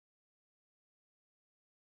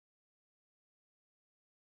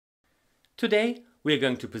Today we are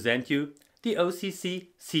going to present you the OCC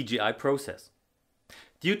CGI process.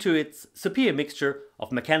 Due to its superior mixture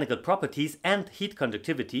of mechanical properties and heat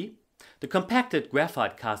conductivity, the compacted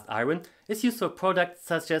graphite cast iron is used for products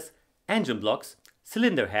such as engine blocks,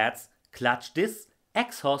 cylinder heads, clutch discs,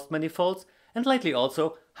 exhaust manifolds and lately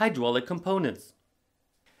also hydraulic components.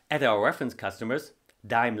 At our reference customers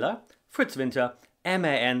Daimler, Fritz Winter,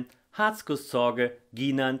 MAN, Harzguss-Sorge,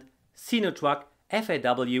 Ginand, Sinotruck,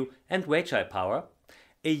 FAW and Weichai Power,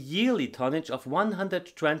 a yearly tonnage of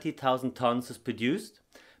 120,000 tons is produced,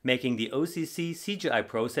 making the OCC CGI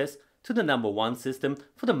process to the #1 system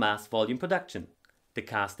for the mass volume production. The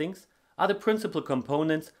castings are the principal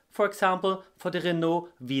components, for example, for the Renault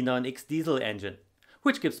V9X diesel engine,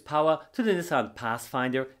 which gives power to the Nissan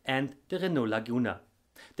Pathfinder and the Renault Laguna.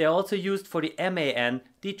 They are also used for the MAN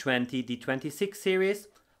D20, D26 series,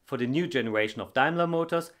 for the new generation of Daimler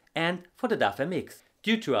motors and for the DAF MX.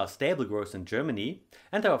 Due to our stable growth in Germany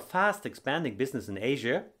and our fast expanding business in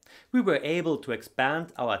Asia, we were able to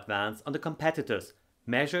expand our advance on the competitors,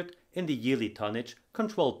 measured in the yearly tonnage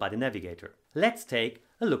controlled by the navigator. Let's take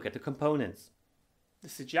a look at the components. The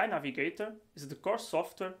CGI Navigator is the core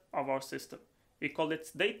software of our system. It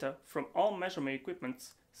collects data from all measurement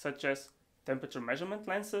equipments such as temperature measurement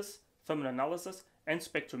lenses, thermal analysis and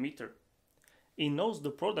spectrometer. It knows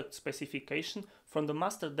the product specification from the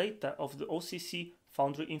master data of the OCC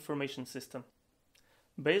Foundry Information System.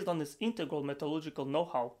 Based on its integral metallurgical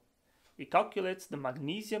know-how, it calculates the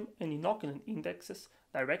magnesium and inoculant indexes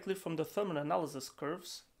directly from the thermal analysis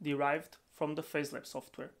curves derived from the PhaseLab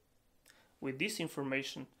software. With this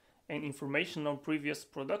information and information on previous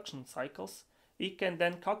production cycles, it can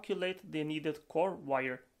then calculate the needed core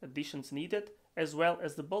wire additions needed as well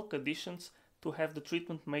as the bulk additions to have the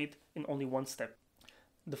treatment made in only one step.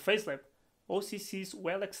 The PhaseLab, OCC's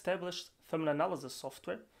well-established thermal analysis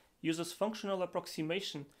software, uses functional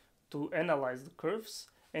approximation to analyze the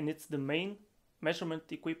curves, and it's the main measurement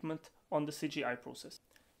equipment on the CGI process.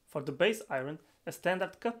 For the base iron, a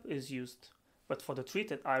standard cup is used, but for the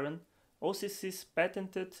treated iron, OCC's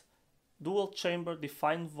patented dual-chamber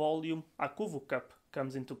defined volume AccuVo cup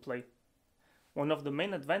comes into play. One of the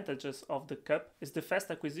main advantages of the cup is the fast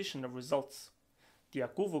acquisition of results. The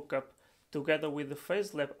AccuVo cup, together with the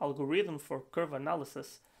PhaseLab algorithm for curve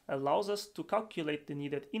analysis, allows us to calculate the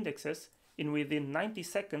needed indexes in within 90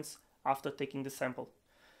 seconds after taking the sample.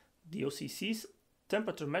 The OCC's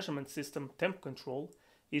temperature measurement system temp control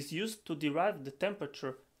is used to derive the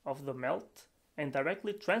temperature of the melt and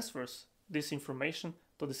directly transfers this information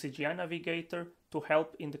to the CGI Navigator to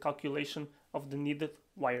help in the calculation of the needed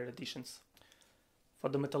wire additions. For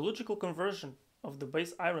the metallurgical conversion of the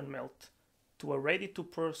base iron melt to a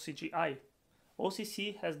ready-to-pour CGI,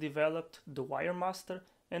 OCC has developed the WireMaster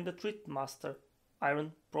and the TreatMaster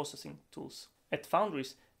iron processing tools. At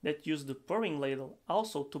foundries that use the pouring ladle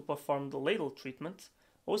also to perform the ladle treatment,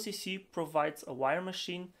 OCC provides a wire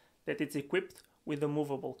machine that is equipped with a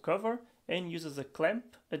movable cover and uses a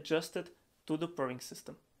clamp adjusted to the pouring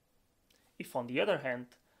system. If on the other hand,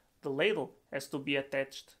 the ladle has to be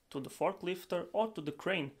attached to the forklifter or to the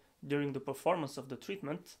crane during the performance of the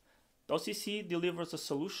treatment, OCC delivers a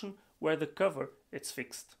solution where the cover is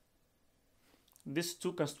fixed. These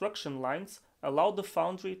two construction lines allow the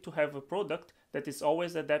foundry to have a product that is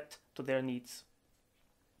always adapted to their needs.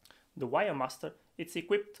 The WireMaster is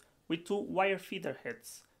equipped with two wire feeder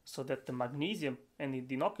heads so that the magnesium and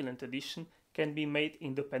the inoculant addition can be made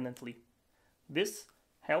independently. This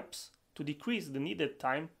helps to decrease the needed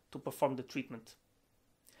time to perform the treatment.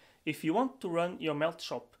 If you want to run your melt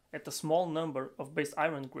shop at a small number of base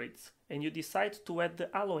iron grades and you decide to add the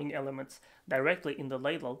alloying elements directly in the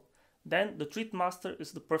ladle, then the TreatMaster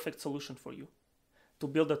is the perfect solution for you. To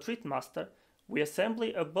build a TreatMaster, we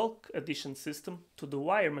assemble a bulk addition system to the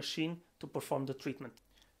wire machine to perform the treatment.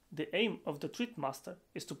 The aim of the TreatMaster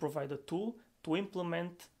is to provide a tool to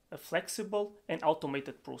implement a flexible and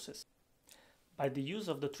automated process. By the use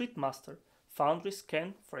of the TreatMaster, foundries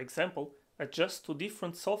can, for example, adjust to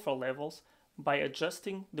different sulfur levels by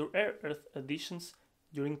adjusting the rare earth additions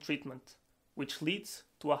during treatment, which leads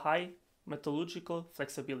to a high metallurgical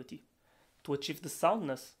flexibility. To achieve the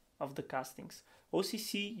soundness of the castings,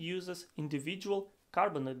 OCC uses individual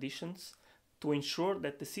carbon additions to ensure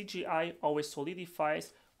that the CGI always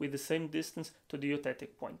solidifies with the same distance to the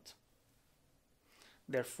eutectic point.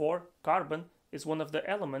 Therefore, carbon is one of the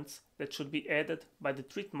elements that should be added by the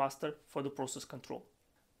TreatMaster for the process control.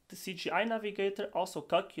 The CGI Navigator also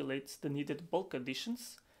calculates the needed bulk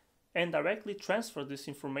additions and directly transfers this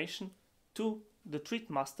information to the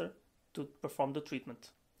TreatMaster to perform the treatment.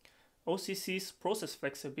 OCC's process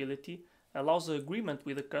flexibility allows an agreement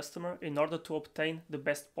with the customer in order to obtain the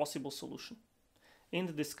best possible solution. In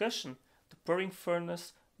the discussion, the pouring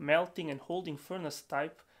furnace, melting and holding furnace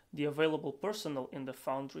type, the available personnel in the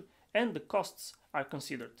foundry, and the costs are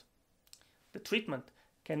considered. The treatment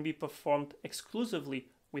can be performed exclusively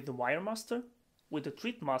with the WireMaster, with the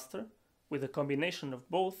TreatMaster, with a combination of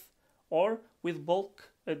both, or with bulk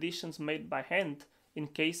additions made by hand in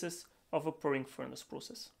cases of a pouring furnace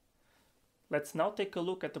process. Let's now take a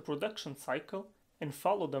look at the production cycle and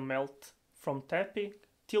follow the melt from tapping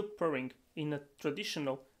till pouring in a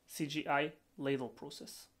traditional CGI ladle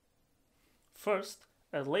process. First,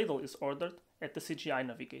 a ladle is ordered at the CGI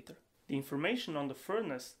navigator. The information on the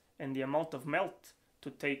furnace and the amount of melt to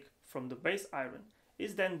take from the base iron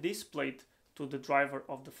is then displayed to the driver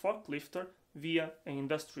of the forklifter via an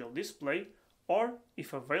industrial display or,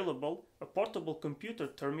 if available, a portable computer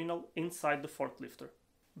terminal inside the forklifter.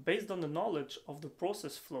 Based on the knowledge of the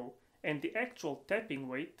process flow and the actual tapping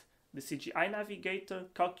weight, the CGI navigator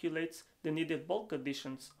calculates the needed bulk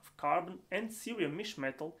additions of carbon and cerium mesh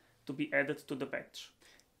metal to be added to the batch.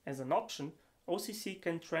 As an option, OCC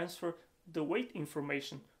can transfer the weight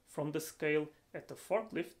information from the scale at the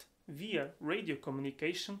forklift via radio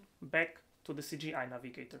communication back to the CGI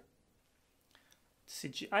navigator. The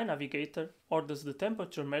CGI navigator orders the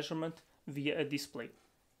temperature measurement via a display.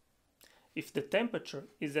 If the temperature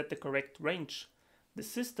is at the correct range, the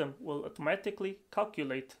system will automatically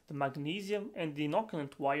calculate the magnesium and the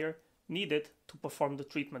inoculant wire needed to perform the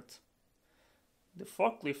treatment. The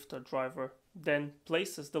forklifter driver then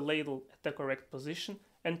places the ladle at the correct position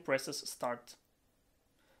and presses start.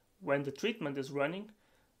 When the treatment is running,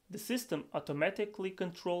 the system automatically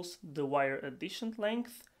controls the wire addition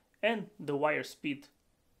length and the wire speed.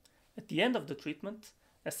 At the end of the treatment,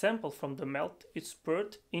 a sample from the melt is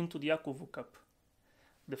poured into the AccuVo cup.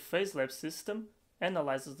 The PhaseLab system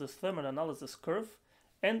analyzes the thermal analysis curve,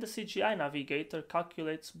 and the CGI navigator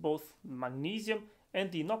calculates both magnesium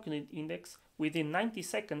and the inoculant index within 90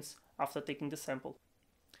 seconds after taking the sample.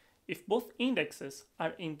 If both indexes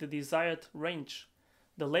are in the desired range,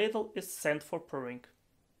 the ladle is sent for pouring.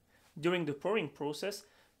 During the pouring process,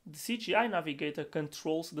 the CGI navigator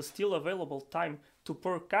controls the still available time to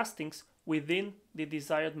pour castings within the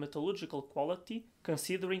desired metallurgical quality,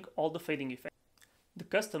 considering all the fading effects. The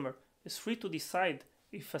customer is free to decide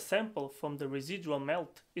if a sample from the residual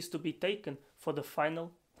melt is to be taken for the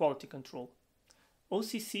final quality control.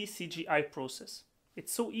 OCC CGI process.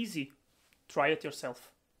 It's so easy. Try it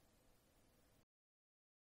yourself.